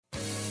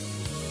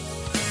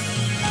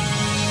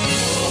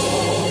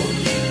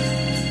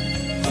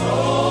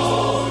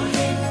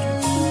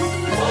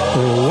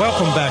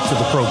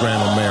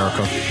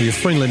Your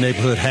friendly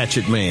neighborhood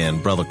hatchet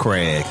man, Brother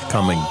Craig,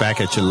 coming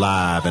back at you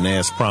live. And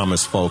as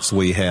promised, folks,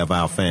 we have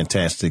our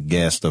fantastic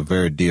guest, a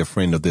very dear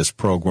friend of this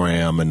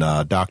program.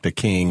 And Dr.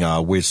 King,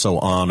 we're so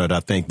honored. I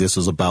think this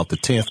is about the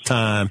 10th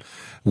time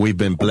we've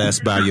been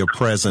blessed by your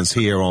presence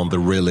here on The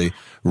Really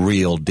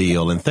Real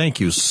Deal. And thank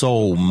you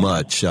so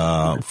much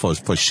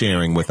for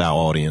sharing with our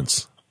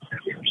audience.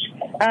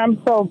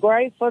 I'm so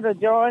grateful to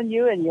join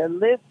you and your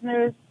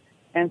listeners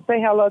and say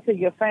hello to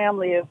your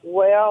family as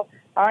well.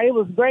 It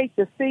was great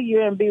to see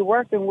you and be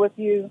working with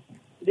you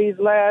these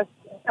last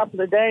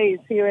couple of days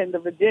here in the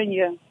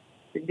Virginia,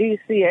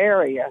 D.C.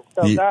 area.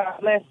 So God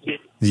bless you.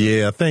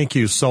 Yeah, thank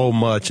you so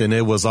much. And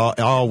it was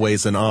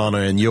always an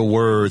honor. And your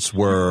words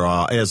were,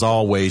 as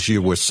always,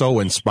 you were so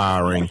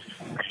inspiring.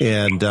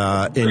 And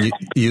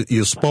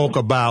you spoke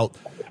about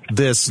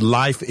this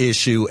life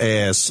issue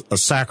as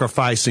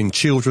sacrificing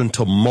children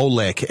to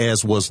Molech,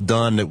 as was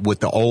done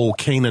with the old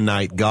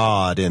Canaanite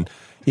god. And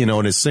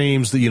it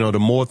seems that, the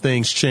more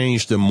things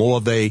change, the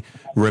more they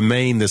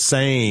remain the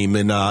same.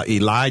 And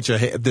Elijah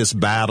had this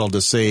battle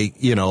to say,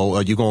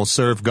 are you going to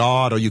serve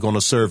God or are you going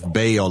to serve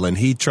Baal? And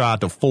he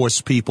tried to force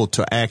people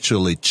to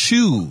actually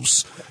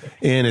choose.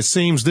 And it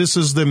seems this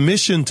is the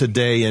mission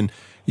today. And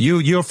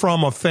you're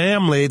from a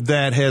family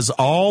that has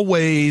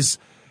always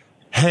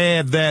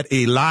had that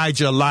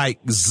Elijah-like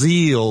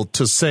zeal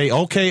to say,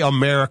 okay,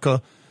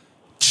 America,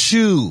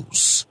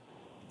 choose.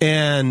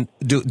 And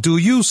do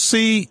you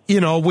see,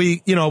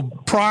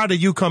 prior to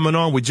you coming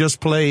on, we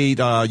just played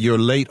your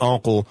late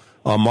uncle,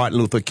 Martin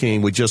Luther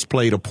King. We just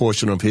played a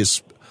portion of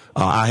his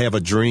I Have a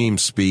Dream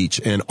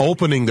speech. And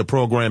opening the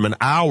program an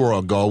hour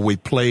ago, we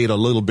played a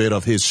little bit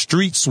of his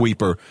street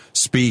sweeper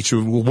speech,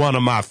 one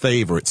of my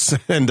favorites.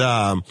 And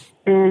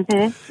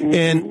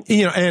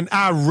and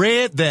I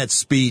read that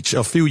speech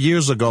a few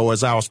years ago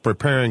as I was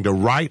preparing to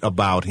write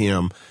about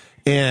him.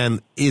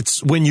 And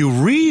it's when you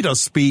read a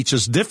speech,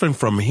 it's different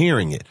from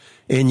hearing it.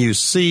 And you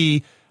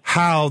see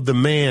how the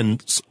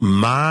man's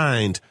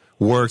mind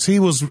works. He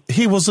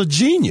was a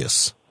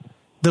genius.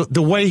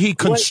 The way he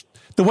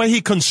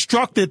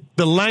constructed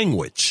the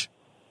language.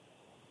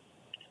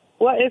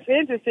 Well, it's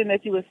interesting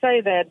that you would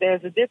say that.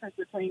 There's a difference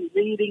between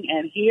reading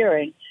and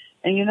hearing.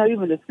 And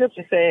even the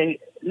scripture say,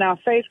 now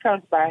faith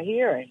comes by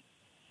hearing,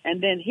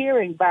 and then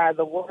hearing by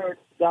the word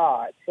of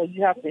God. So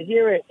you have to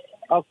hear it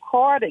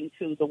according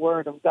to the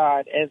word of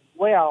God as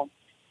well,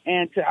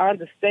 and to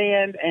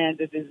understand and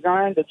to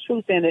discern the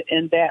truth in it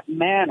in that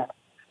manner.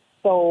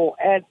 So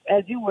as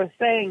you were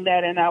saying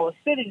that, and I was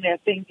sitting there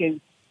thinking,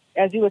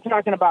 as you were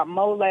talking about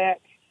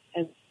Molech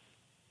and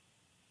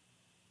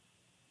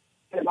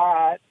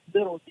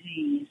little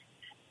G's,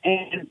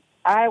 and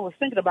I was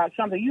thinking about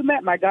something. You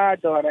met my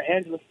goddaughter,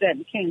 Evangelist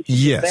Alveda C.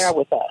 She was there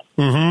with us.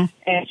 Mm-hmm.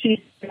 And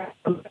she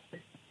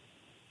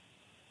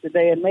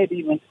today, and maybe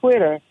even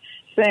Twitter,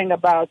 saying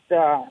about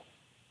yeah,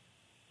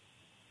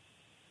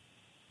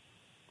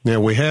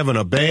 we're having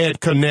a bad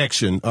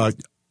connection.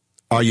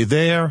 Are you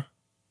there?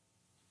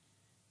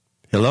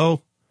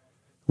 Hello?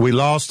 We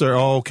lost her.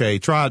 Oh, okay.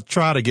 Try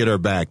to get her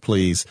back,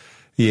 please.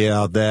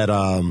 Yeah, that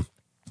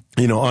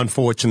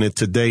unfortunate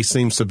today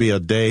seems to be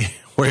a day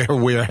where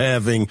we're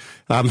having,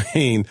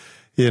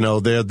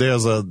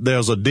 there's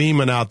a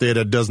demon out there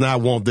that does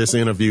not want this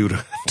interview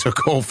to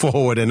go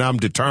forward, and I'm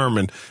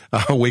determined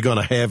we're going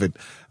to have it.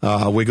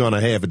 We're going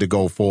to have it to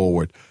go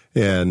forward.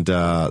 And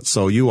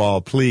so you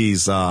all,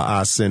 please,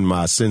 I send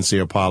my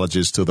sincere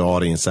apologies to the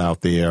audience out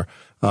there.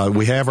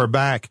 We have her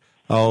back.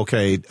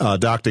 Okay,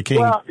 Dr. King.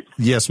 Well,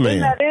 yes, ma'am.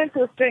 Isn't that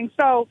interesting?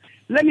 So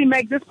let me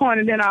make this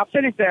point, and then I'll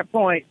finish that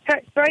point.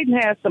 Satan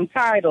has some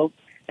titles,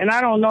 and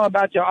I don't know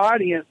about your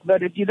audience,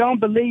 but if you don't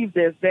believe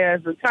this,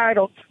 there's a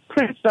title,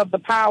 Prince of the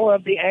Power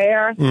of the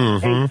Air,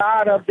 and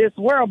God of this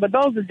world. But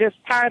those are just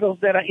titles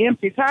that are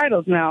empty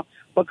titles now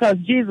because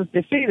Jesus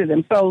defeated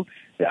them. So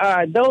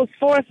those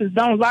forces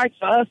don't like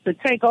for us to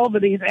take over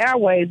these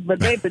airways, but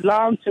they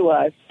belong to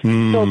us.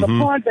 So the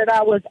point that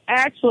I was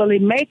actually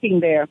making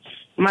there,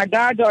 my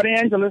goddaughter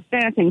Angela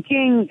Stanton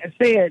King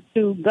said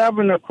to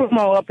Governor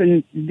Cuomo up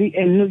in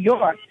New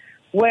York,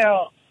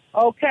 well,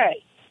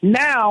 okay,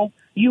 now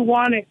you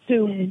wanted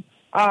to,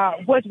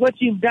 what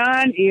you've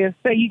done is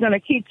say you're going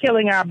to keep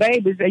killing our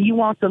babies and you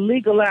want to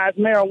legalize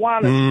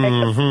marijuana to make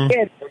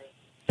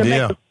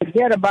us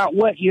forget about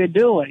what you're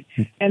doing.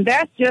 And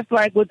that's just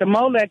like with the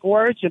Molech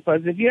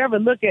worshipers. If you ever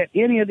look at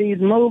any of these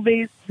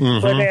movies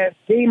where there's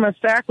demon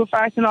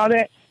sacrifice and all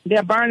that,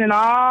 they're burning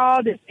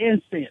all this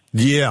incense.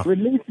 Yeah.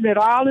 Releasing it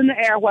all in the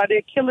air while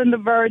they're killing the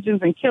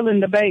virgins and killing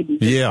the babies.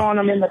 Yeah. Throwing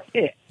them in the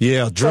pit.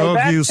 Yeah.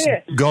 Drug use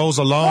goes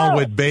along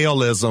with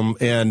Baalism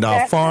and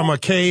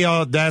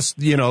pharmakeia. That's,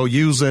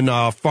 using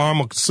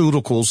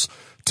pharmaceuticals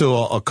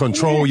to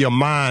control your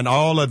mind.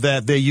 All of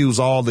that. They use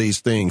all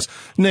these things.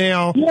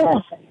 Now,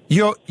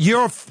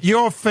 your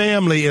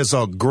family is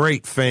a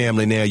great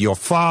family. Now, your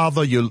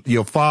father,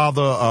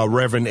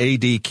 Reverend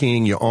A.D.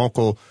 King, your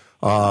uncle,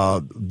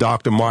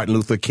 Dr. Martin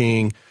Luther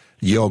King,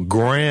 your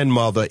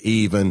grandmother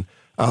even,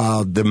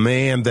 the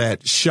man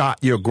that shot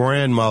your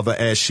grandmother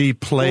as she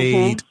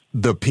played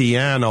the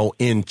piano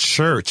in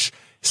church.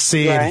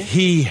 said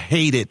he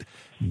hated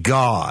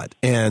God.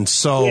 And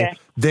so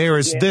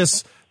there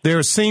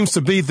seems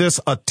to be this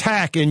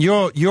attack, and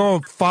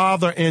your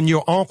father and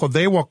your uncle,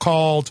 they were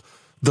called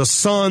the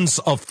sons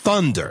of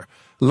thunder.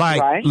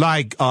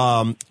 Like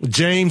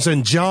James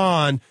and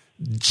John,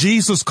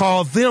 Jesus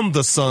called them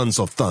the sons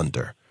of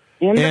thunder.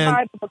 In the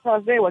Bible,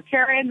 because they were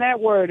carrying that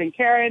word and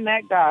carrying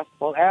that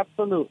gospel.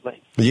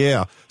 Absolutely.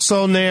 Yeah.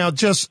 So now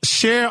just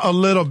share a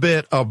little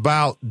bit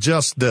about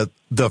just the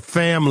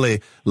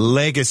family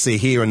legacy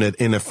here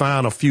in the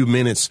final few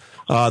minutes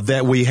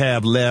that we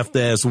have left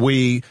as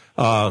we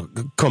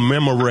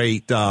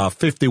commemorate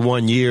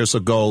 51 years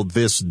ago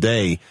this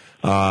day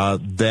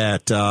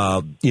that,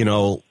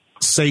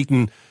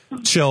 Satan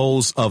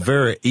chose a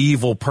very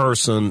evil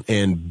person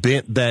and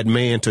bent that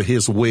man to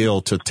his will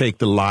to take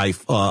the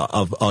life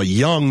of a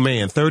young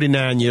man,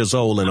 39 years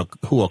old, and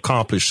who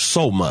accomplished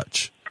so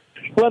much.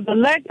 Well, the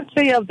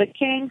legacy of the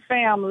King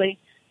family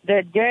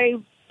that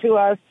gave to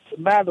us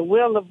by the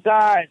will of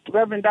God,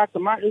 Reverend Dr.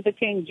 Martin Luther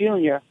King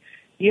Jr.,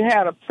 you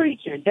had a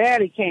preacher,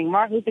 Daddy King,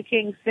 Martin Luther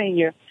King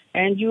Sr.,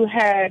 and you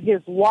had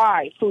his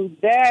wife, whose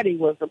daddy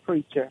was a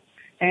preacher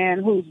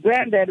and whose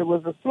granddaddy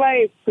was a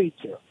slave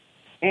preacher.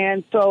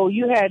 And so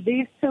you had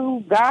these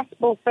two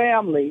gospel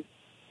families,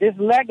 this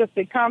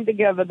legacy come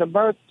together to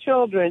birth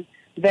children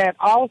that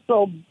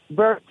also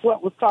birthed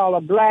what was called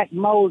a black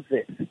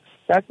Moses.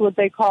 That's what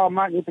they call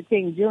Martin Luther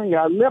King Jr.,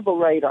 a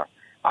liberator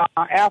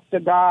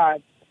after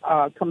God's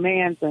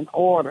commands and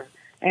orders.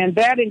 And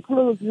that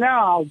includes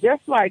now,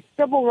 just like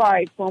civil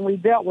rights when we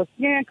dealt with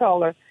skin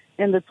color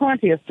in the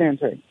 20th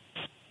century.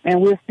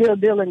 And we're still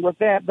dealing with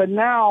that. But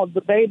now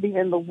the baby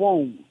in the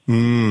womb.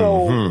 Mm-hmm.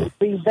 So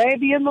the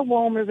baby in the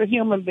womb is a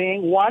human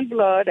being, one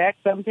blood, Acts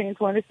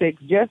 17:26,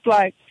 just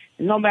like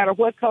no matter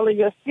what color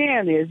your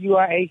skin is, you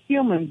are a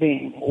human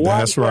being.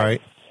 That's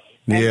right.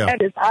 And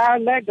that is our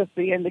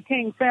legacy in the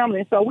King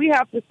family. So we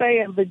have to say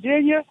in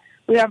Virginia,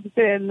 we have to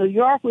say in New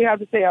York, we have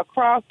to say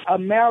across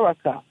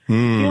America.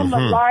 Mm-hmm.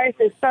 Human life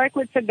is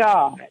sacred to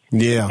God.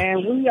 Yeah.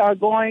 And we are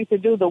going to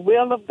do the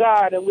will of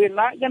God, and we're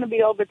not going to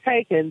be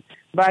overtaken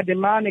by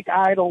demonic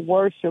idol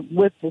worship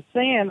with the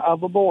sin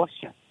of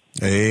abortion.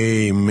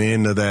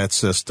 Amen to that,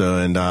 sister.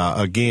 And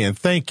again,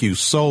 thank you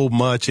so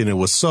much. And it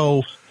was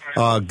so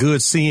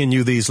good seeing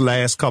you these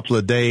last couple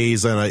of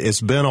days. And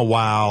it's been a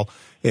while.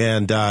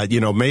 And,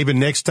 maybe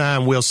next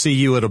time we'll see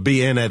you, it'll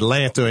be in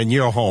Atlanta in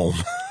your home.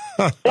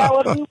 That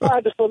would be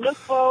wonderful. Look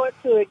forward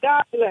to it.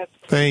 God bless.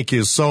 Thank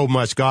you so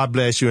much. God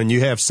bless you. And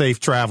you have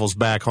safe travels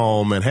back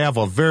home and have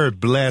a very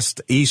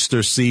blessed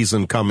Easter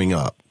season coming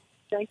up.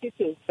 Thank you,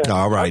 too, sir.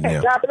 All right,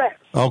 now. God bless.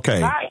 Okay.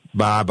 Bye.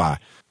 Bye-bye.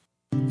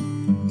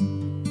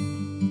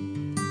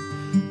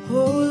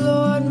 Oh,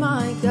 Lord,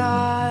 my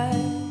God,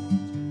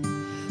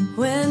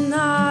 when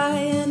I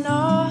in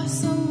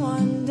awesome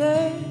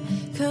wonder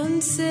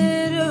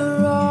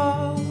consider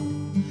all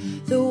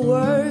the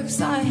works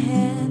thy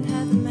hand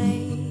hath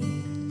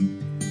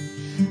made,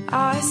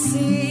 I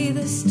see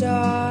the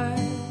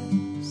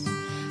stars,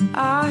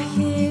 I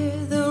hear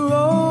the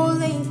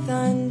rolling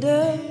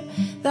thunder,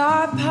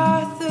 thy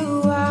path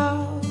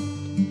throughout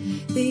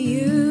the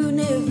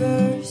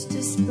universe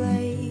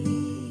displayed.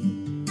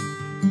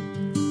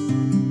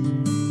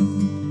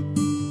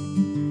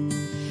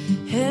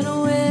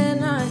 And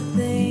when I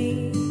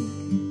think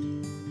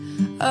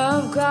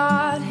of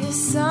God,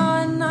 his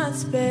son not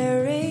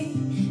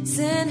sparing,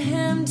 sent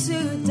him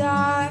to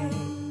die,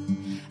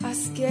 I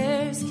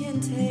scarce can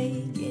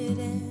take it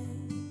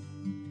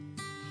in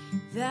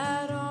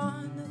that